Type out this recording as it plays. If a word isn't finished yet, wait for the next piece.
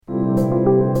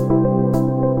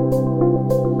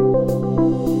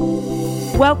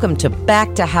Welcome to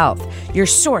Back to Health, your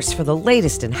source for the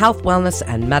latest in health, wellness,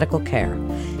 and medical care.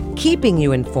 Keeping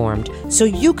you informed so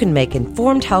you can make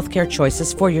informed healthcare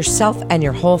choices for yourself and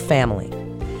your whole family.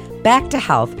 Back to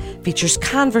Health features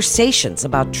conversations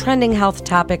about trending health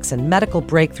topics and medical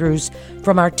breakthroughs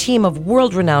from our team of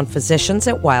world-renowned physicians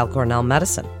at Weill Cornell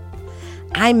Medicine.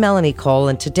 I'm Melanie Cole,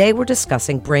 and today we're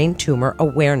discussing brain tumor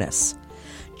awareness.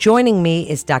 Joining me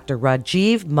is Dr.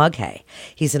 Rajiv Mughe.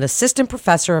 He's an assistant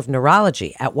professor of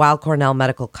neurology at Weill Cornell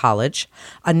Medical College,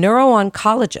 a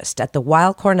neuro-oncologist at the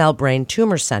Weill Cornell Brain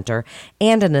Tumor Center,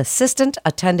 and an assistant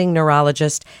attending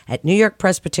neurologist at New York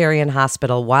Presbyterian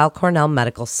Hospital Weill Cornell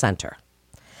Medical Center.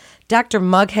 Dr.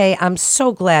 Mughe, I'm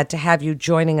so glad to have you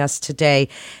joining us today.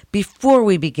 Before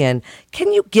we begin,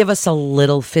 can you give us a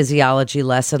little physiology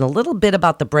lesson, a little bit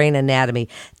about the brain anatomy,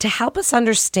 to help us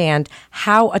understand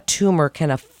how a tumor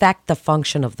can affect the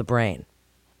function of the brain?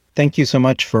 Thank you so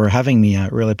much for having me. I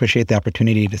really appreciate the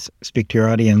opportunity to speak to your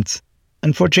audience.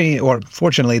 Unfortunately, or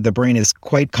fortunately, the brain is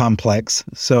quite complex.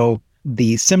 So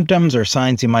the symptoms or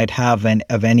signs you might have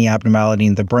of any abnormality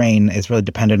in the brain is really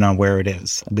dependent on where it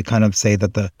is. We kind of say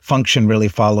that the function really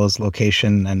follows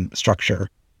location and structure.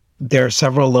 There are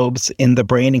several lobes in the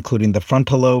brain, including the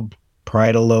frontal lobe,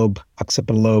 parietal lobe,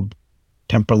 occipital lobe,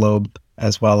 temporal lobe,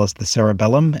 as well as the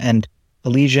cerebellum. And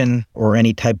a lesion or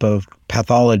any type of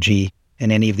pathology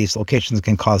in any of these locations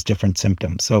can cause different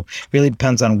symptoms. So it really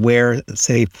depends on where,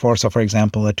 say, for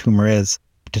example, a tumor is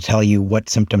to tell you what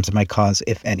symptoms it might cause,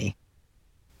 if any.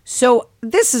 So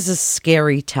this is a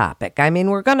scary topic. I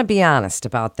mean, we're going to be honest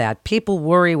about that. People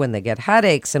worry when they get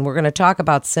headaches, and we're going to talk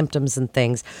about symptoms and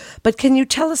things. But can you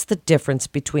tell us the difference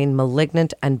between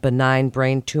malignant and benign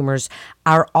brain tumors?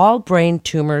 Are all brain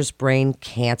tumors brain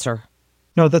cancer?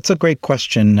 No, that's a great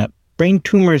question. Brain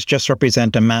tumors just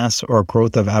represent a mass or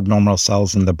growth of abnormal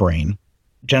cells in the brain.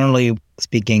 Generally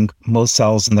speaking, most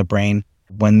cells in the brain,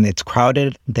 when it's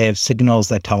crowded, they have signals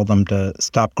that tell them to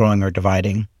stop growing or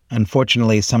dividing.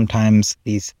 Unfortunately, sometimes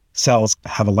these cells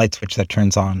have a light switch that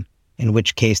turns on, in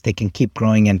which case they can keep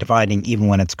growing and dividing even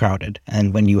when it's crowded.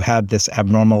 And when you have this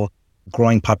abnormal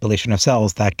growing population of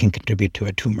cells, that can contribute to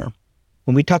a tumor.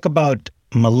 When we talk about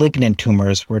malignant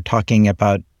tumors, we're talking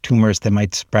about tumors that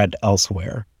might spread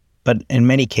elsewhere. But in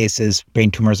many cases,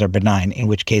 brain tumors are benign, in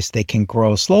which case they can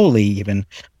grow slowly even,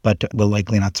 but will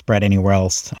likely not spread anywhere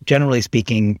else. Generally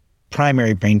speaking,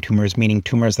 primary brain tumors, meaning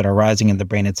tumors that are rising in the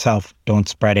brain itself, don't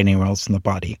spread anywhere else in the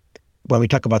body. When we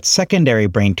talk about secondary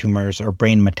brain tumors or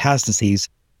brain metastases,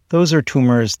 those are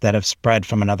tumors that have spread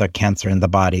from another cancer in the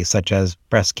body, such as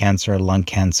breast cancer, lung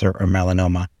cancer, or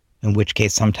melanoma, in which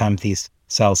case sometimes these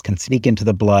cells can sneak into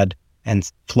the blood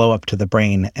and flow up to the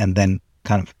brain and then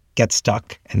kind of get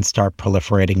stuck and start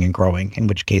proliferating and growing, in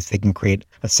which case they can create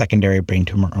a secondary brain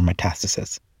tumor or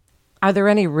metastasis. Are there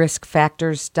any risk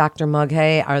factors, Dr.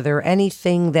 Mughe? Are there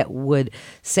anything that would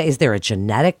say, is there a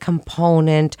genetic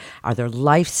component? Are there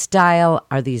lifestyle?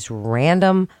 Are these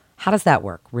random? How does that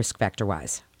work, risk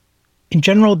factor-wise? In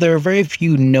general, there are very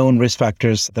few known risk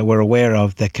factors that we're aware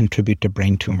of that contribute to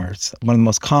brain tumors. One of the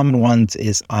most common ones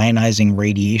is ionizing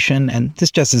radiation, and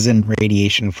this just is in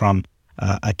radiation from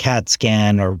a CAT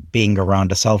scan or being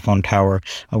around a cell phone tower.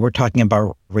 We're talking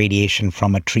about radiation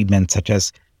from a treatment such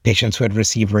as patients who had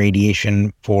received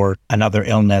radiation for another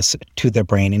illness to their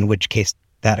brain, in which case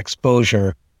that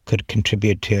exposure could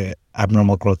contribute to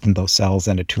abnormal growth in those cells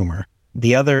and a tumor.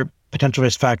 The other potential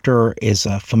risk factor is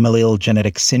a familial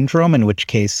genetic syndrome, in which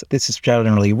case this is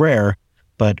generally rare,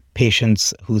 but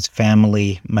patients whose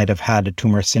family might have had a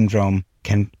tumor syndrome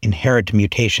can inherit a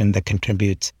mutation that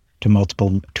contributes to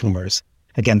multiple tumors.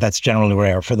 Again, that's generally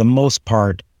rare. For the most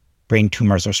part, brain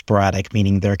tumors are sporadic,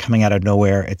 meaning they're coming out of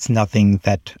nowhere. It's nothing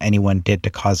that anyone did to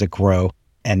cause it grow.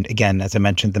 And again, as I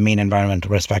mentioned, the main environmental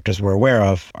risk factors we're aware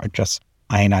of are just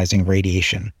ionizing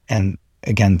radiation. And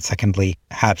again, secondly,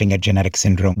 having a genetic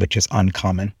syndrome, which is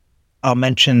uncommon. I'll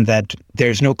mention that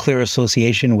there's no clear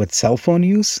association with cell phone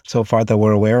use so far that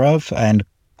we're aware of and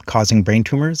causing brain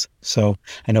tumors. So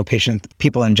I know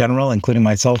people in general, including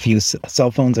myself, use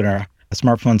cell phones and our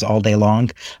smartphones all day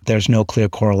long. There's no clear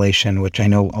correlation, which I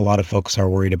know a lot of folks are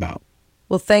worried about.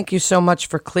 Well, thank you so much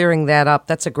for clearing that up.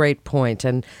 That's a great point,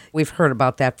 and we've heard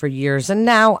about that for years. And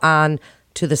now on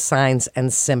to the signs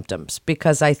and symptoms,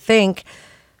 because I think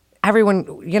everyone,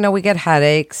 we get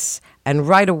headaches, and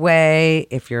right away,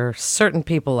 if you're certain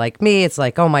people like me, it's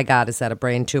like, oh my God, is that a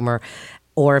brain tumor?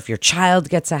 Or if your child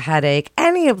gets a headache,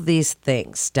 any of these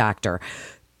things, doctor.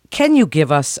 Can you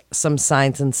give us some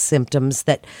signs and symptoms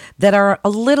that are a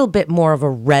little bit more of a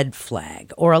red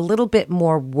flag or a little bit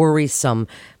more worrisome?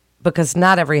 Because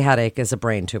not every headache is a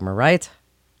brain tumor, right?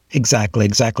 Exactly.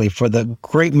 For the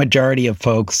great majority of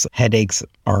folks, headaches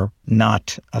are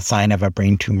not a sign of a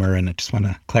brain tumor. And I just want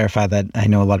to clarify that. I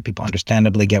know a lot of people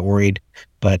understandably get worried,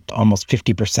 but almost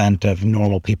 50% of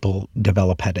normal people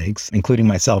develop headaches, including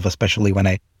myself, especially when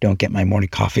I don't get my morning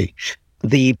coffee.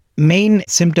 The main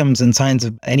symptoms and signs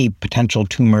of any potential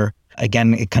tumor,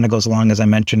 again, it kind of goes along, as I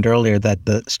mentioned earlier, that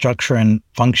the structure and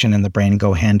function in the brain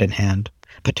go hand in hand.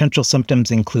 Potential symptoms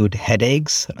include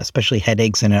headaches, especially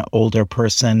headaches in an older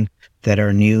person that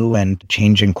are new and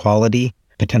change in quality,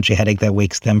 potentially headache that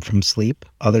wakes them from sleep.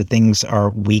 Other things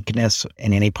are weakness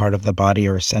in any part of the body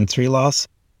or sensory loss,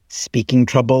 speaking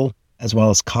trouble, as well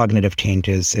as cognitive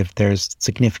changes. If there's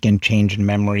significant change in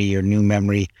memory or new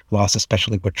memory loss,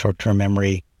 especially with short-term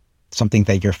memory, something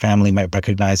that your family might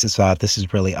recognize as, this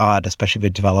is really odd, especially if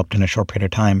it developed in a short period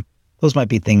of time, those might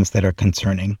be things that are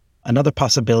concerning. Another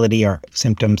possibility or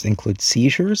symptoms include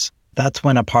seizures. That's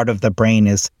when a part of the brain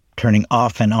is turning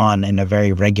off and on in a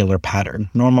very regular pattern.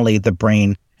 Normally, the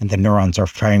brain and the neurons are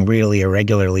firing really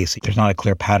irregularly, so there's not a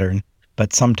clear pattern.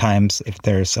 But sometimes if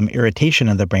there's some irritation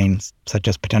in the brain, such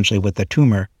as potentially with a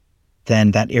tumor,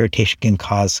 then that irritation can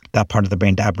cause that part of the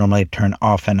brain to abnormally turn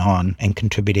off and on and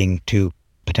contributing to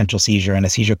potential seizure. And a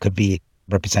seizure could be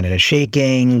represented as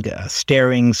shaking, a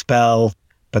staring spell,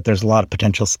 but there's a lot of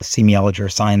potential semiology or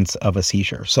signs of a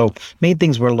seizure. So main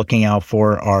things we're looking out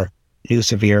for are new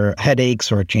severe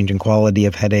headaches or a change in quality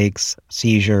of headaches,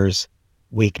 seizures,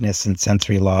 weakness and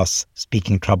sensory loss,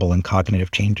 speaking trouble, and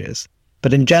cognitive changes.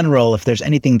 But in general, if there's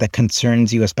anything that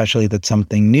concerns you, especially that's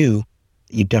something new,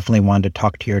 you definitely want to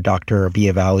talk to your doctor or be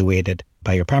evaluated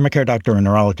by your primary care doctor or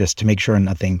neurologist to make sure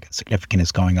nothing significant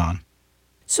is going on.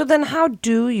 So then how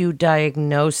do you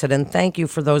diagnose it? And thank you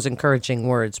for those encouraging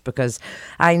words, because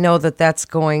I know that that's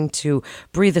going to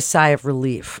breathe a sigh of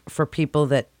relief for people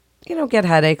that, get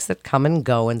headaches that come and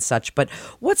go and such. But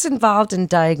what's involved in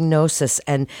diagnosis?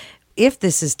 And if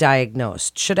this is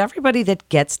diagnosed, should everybody that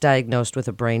gets diagnosed with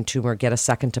a brain tumor get a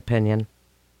second opinion?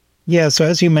 Yeah, so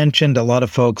as you mentioned, a lot of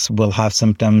folks will have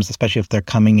symptoms, especially if they're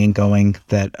coming and going,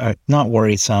 that are not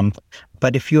worrisome.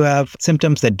 But if you have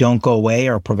symptoms that don't go away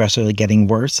or progressively getting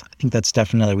worse, I think that's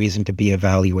definitely a reason to be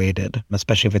evaluated,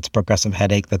 especially if it's progressive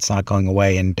headache that's not going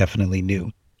away and definitely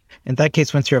new. In that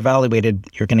case, once you're evaluated,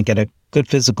 you're going to get a good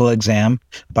physical exam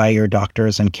by your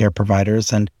doctors and care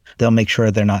providers, and they'll make sure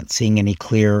they're not seeing any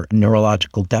clear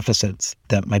neurological deficits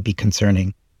that might be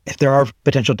concerning. If there are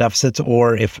potential deficits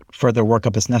or if further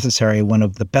workup is necessary, one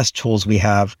of the best tools we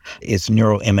have is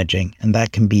neuroimaging, and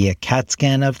that can be a CAT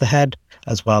scan of the head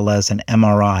as well as an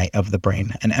MRI of the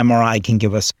brain. An MRI can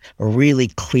give us a really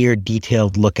clear,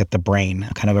 detailed look at the brain,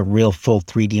 kind of a real full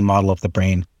 3D model of the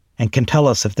brain, and can tell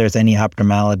us if there's any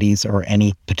abnormalities or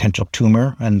any potential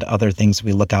tumor. And other things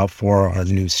we look out for are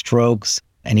new strokes,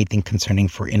 anything concerning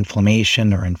for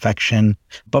inflammation or infection.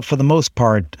 But for the most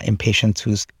part, in patients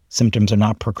whose symptoms are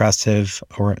not progressive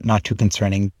or not too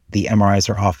concerning, the MRIs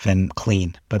are often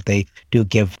clean, but they do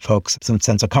give folks some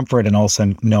sense of comfort and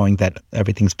also knowing that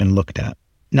everything's been looked at.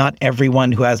 Not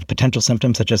everyone who has potential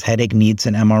symptoms such as headache needs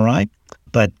an MRI,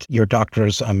 but your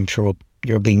doctors, I'm sure,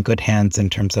 you'll be in good hands in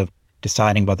terms of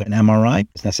deciding whether an MRI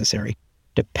is necessary.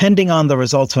 Depending on the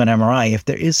results of an MRI, if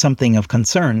there is something of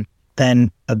concern,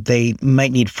 then they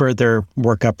might need further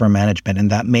workup or management, and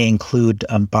that may include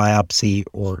a biopsy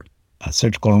or a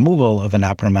surgical removal of an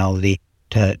abnormality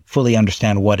to fully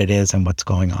understand what it is and what's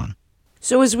going on.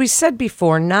 So as we said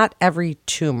before, not every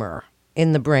tumor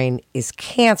in the brain is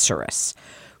cancerous,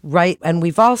 right? And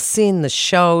we've all seen the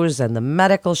shows and the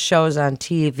medical shows on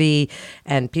TV,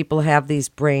 and people have these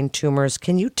brain tumors.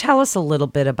 Can you tell us a little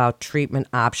bit about treatment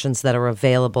options that are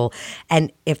available,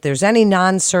 and if there's any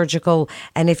non-surgical,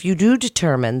 and if you do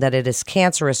determine that it is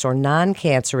cancerous or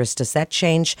non-cancerous, does that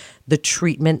change the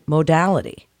treatment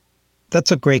modality?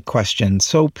 That's a great question.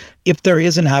 So if there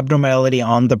is an abnormality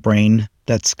on the brain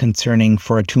that's concerning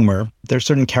for a tumor, there's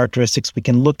certain characteristics we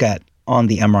can look at on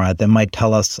the MRI that might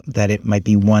tell us that it might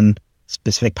be one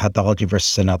specific pathology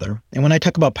versus another. And when I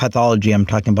talk about pathology, I'm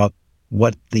talking about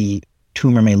what the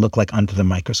tumor may look like under the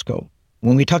microscope.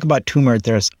 When we talk about tumor,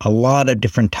 there's a lot of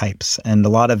different types and a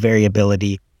lot of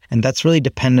variability, and that's really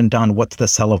dependent on what's the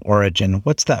cell of origin,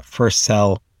 what's that first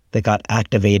cell that got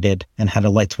activated and had a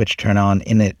light switch turn on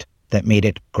in it that made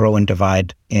it grow and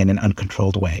divide in an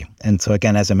uncontrolled way. And so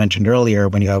again, as I mentioned earlier,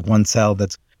 when you have one cell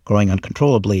that's growing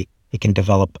uncontrollably, it can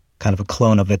develop kind of a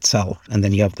clone of itself. And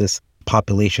then you have this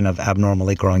population of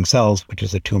abnormally growing cells, which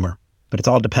is a tumor. But it's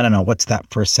all dependent on what's that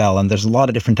first cell. And there's a lot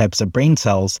of different types of brain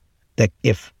cells that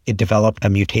if it developed a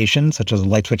mutation, such as a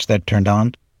light switch that turned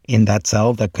on in that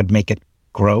cell, that could make it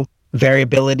grow.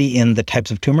 Variability in the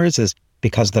types of tumors is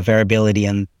because the variability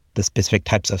in the specific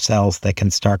types of cells that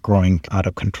can start growing out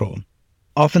of control.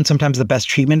 Often, sometimes the best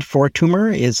treatment for a tumor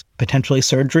is potentially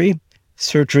surgery.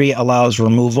 Surgery allows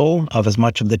removal of as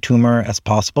much of the tumor as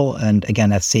possible, and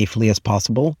again, as safely as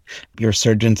possible. Your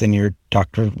surgeons and your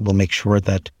doctor will make sure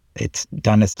that it's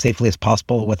done as safely as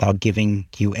possible without giving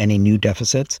you any new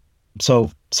deficits.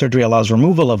 So surgery allows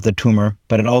removal of the tumor,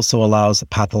 but it also allows a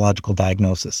pathological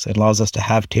diagnosis. It allows us to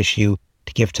have tissue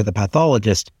to give to the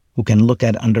pathologist who can look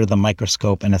at under the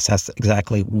microscope and assess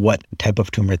exactly what type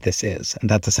of tumor this is. And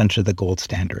that's essentially the gold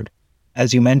standard.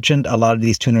 As you mentioned, a lot of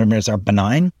these tumors are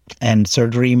benign, and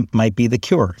surgery might be the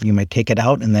cure. You might take it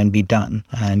out and then be done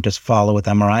and just follow with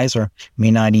MRIs, or may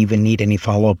not even need any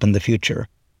follow-up in the future.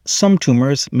 Some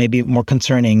tumors may be more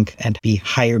concerning and be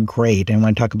higher grade. And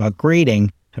when I talk about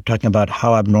grading, I'm talking about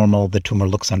how abnormal the tumor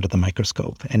looks under the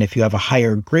microscope. And if you have a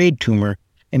higher grade tumor,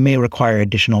 it may require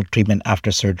additional treatment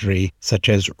after surgery, such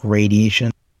as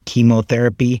radiation,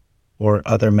 chemotherapy, or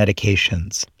other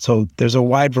medications. So there's a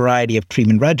wide variety of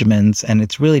treatment regimens, and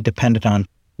it's really dependent on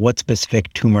what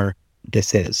specific tumor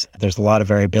this is. There's a lot of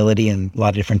variability in a lot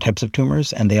of different types of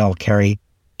tumors, and they all carry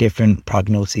different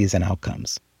prognoses and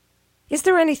outcomes. Is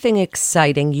there anything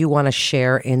exciting you want to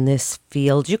share in this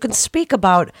field? You can speak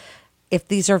about if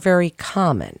these are very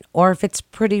common or if it's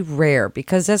pretty rare,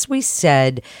 because as we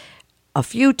said a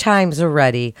few times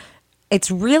already, it's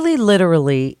really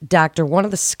literally, Doctor, one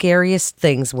of the scariest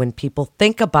things when people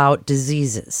think about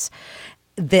diseases.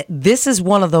 This is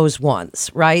one of those ones,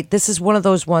 right? This is one of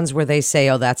those ones where they say,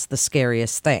 oh, that's the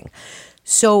scariest thing.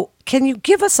 So can you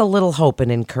give us a little hope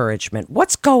and encouragement?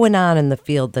 What's going on in the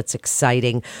field that's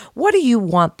exciting? What do you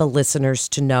want the listeners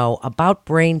to know about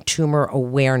brain tumor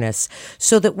awareness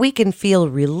so that we can feel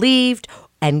relieved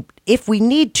and, if we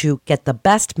need to, get the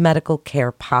best medical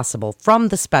care possible from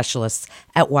the specialists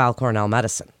at Weill Cornell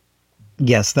Medicine?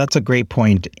 Yes, that's a great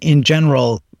point. In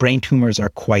general, brain tumors are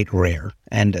quite rare,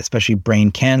 and especially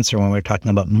brain cancer, when we're talking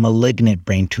about malignant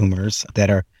brain tumors that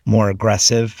are more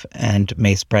aggressive and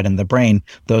may spread in the brain,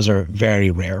 those are very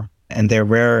rare. And they're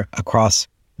rare across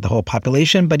the whole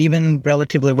population, but even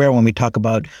relatively rare when we talk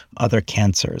about other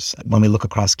cancers. When we look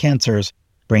across cancers,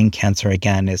 brain cancer,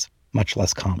 again, is much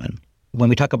less common. When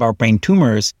we talk about brain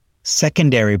tumors,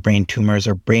 secondary brain tumors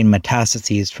or brain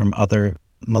metastases from other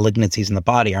malignancies in the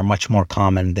body are much more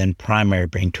common than primary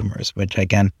brain tumors, which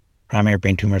again, primary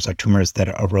brain tumors are tumors that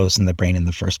arose in the brain in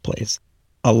the first place.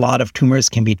 A lot of tumors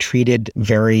can be treated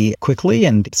very quickly,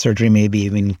 and surgery may be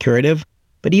even curative.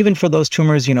 But even for those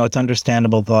tumors, it's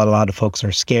understandable that a lot of folks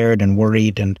are scared and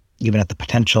worried, and even at the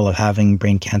potential of having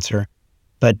brain cancer.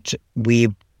 But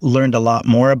we've learned a lot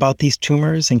more about these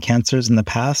tumors and cancers in the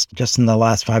past. Just in the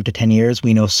last 5 to 10 years,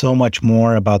 we know so much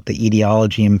more about the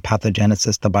etiology and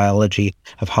pathogenesis, the biology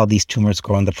of how these tumors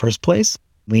grow in the first place.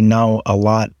 We know a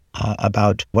lot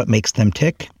about what makes them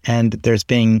tick, and there's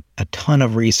been a ton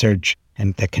of research,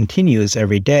 and that continues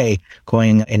every day,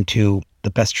 going into the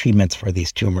best treatments for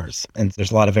these tumors. And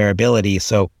there's a lot of variability,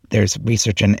 so there's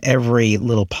research in every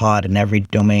little pod in every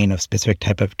domain of specific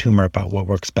type of tumor about what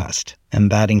works best. And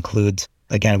that includes,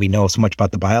 again, we know so much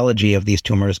about the biology of these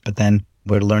tumors, but then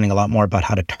we're learning a lot more about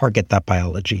how to target that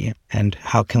biology and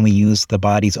how can we use the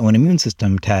body's own immune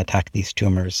system to attack these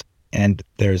tumors. And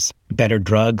there's better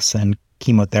drugs and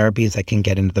chemotherapies that can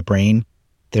get into the brain.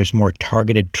 There's more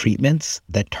targeted treatments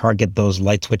that target those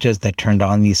light switches that turned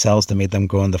on these cells that made them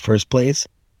grow in the first place.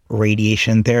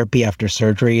 Radiation therapy after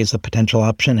surgery is a potential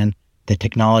option, and the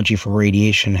technology for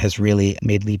radiation has really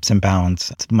made leaps and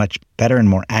bounds. It's much better and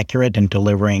more accurate in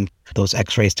delivering those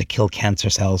X-rays to kill cancer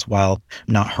cells while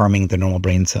not harming the normal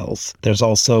brain cells. There's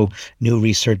also new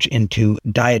research into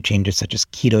diet changes such as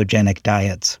ketogenic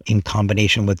diets in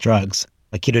combination with drugs.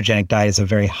 A ketogenic diet is a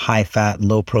very high-fat,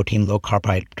 low-protein,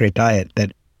 low-carbohydrate diet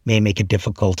that may make it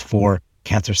difficult for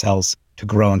cancer cells to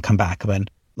grow and come back. But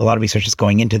a lot of research is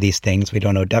going into these things. We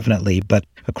don't know definitely, but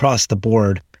across the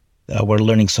board, we're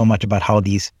learning so much about how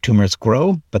these tumors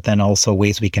grow, but then also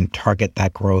ways we can target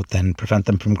that growth and prevent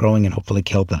them from growing and hopefully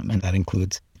kill them. And that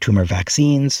includes tumor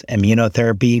vaccines,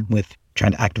 immunotherapy with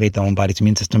trying to activate the own body's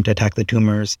immune system to attack the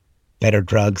tumors, better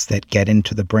drugs that get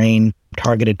into the brain,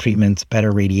 targeted treatments,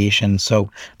 better radiation. So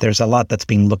there's a lot that's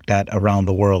being looked at around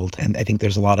the world. And I think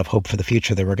there's a lot of hope for the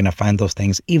future that we're going to find those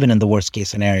things, even in the worst case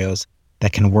scenarios,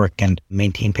 that can work and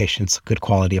maintain patients' good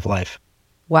quality of life.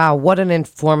 Wow, what an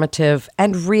informative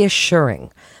and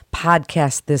reassuring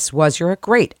podcast this was. You're a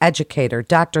great educator.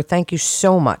 Doctor, thank you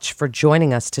so much for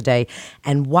joining us today.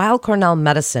 And Weill Cornell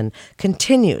Medicine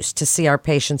continues to see our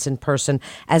patients in person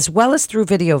as well as through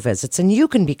video visits, and you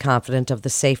can be confident of the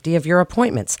safety of your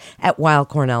appointments at Weill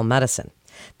Cornell Medicine.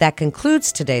 That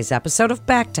concludes today's episode of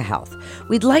Back to Health.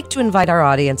 We'd like to invite our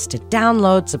audience to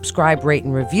download, subscribe, rate,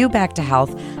 and review Back to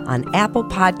Health on Apple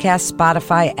Podcasts,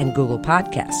 Spotify, and Google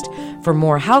Podcast. For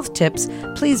more health tips,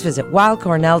 please visit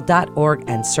weillcornell.org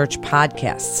and search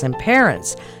podcasts. And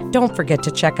parents, don't forget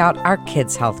to check out our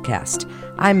Kids Healthcast.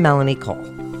 I'm Melanie Cole.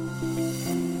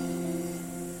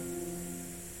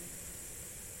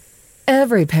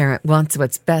 Every parent wants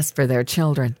what's best for their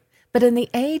children. But in the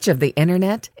age of the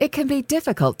internet, it can be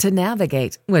difficult to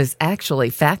navigate what is actually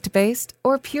fact-based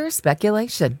or pure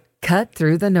speculation. Cut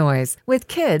through the noise with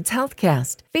Kids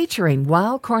Healthcast, featuring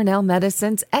Weill Cornell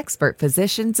Medicine's expert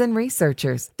physicians and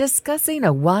researchers discussing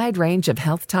a wide range of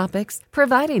health topics,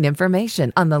 providing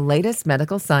information on the latest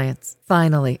medical science.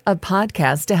 Finally, a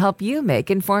podcast to help you make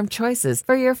informed choices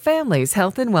for your family's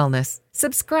health and wellness.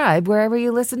 Subscribe wherever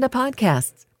you listen to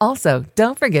podcasts. Also,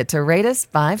 don't forget to rate us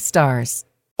 5 stars.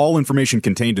 All information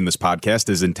contained in this podcast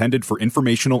is intended for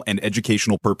informational and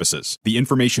educational purposes. The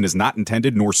information is not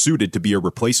intended nor suited to be a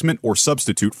replacement or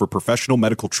substitute for professional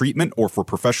medical treatment or for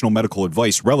professional medical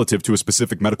advice relative to a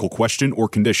specific medical question or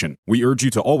condition. We urge you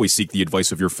to always seek the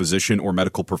advice of your physician or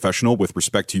medical professional with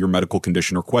respect to your medical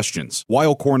condition or questions.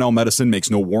 Weill Cornell Medicine makes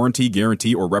no warranty,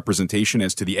 guarantee, or representation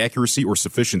as to the accuracy or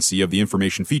sufficiency of the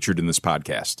information featured in this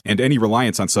podcast, and any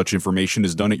reliance on such information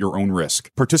is done at your own risk.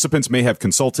 Participants may have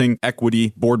consulting,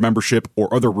 equity, board membership,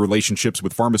 or other relationships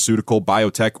with pharmaceutical,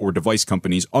 biotech, or device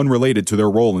companies unrelated to their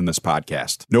role in this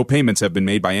podcast. No payments have been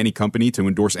made by any company to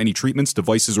endorse any treatments,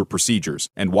 devices, or procedures,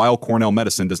 and Weill Cornell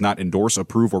Medicine does not endorse,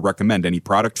 approve, or recommend any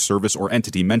product, service, or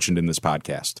entity mentioned in this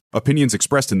podcast. Opinions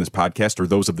expressed in this podcast are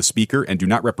those of the speaker and do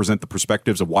not represent the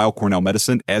perspectives of Weill Cornell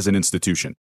Medicine as an institution.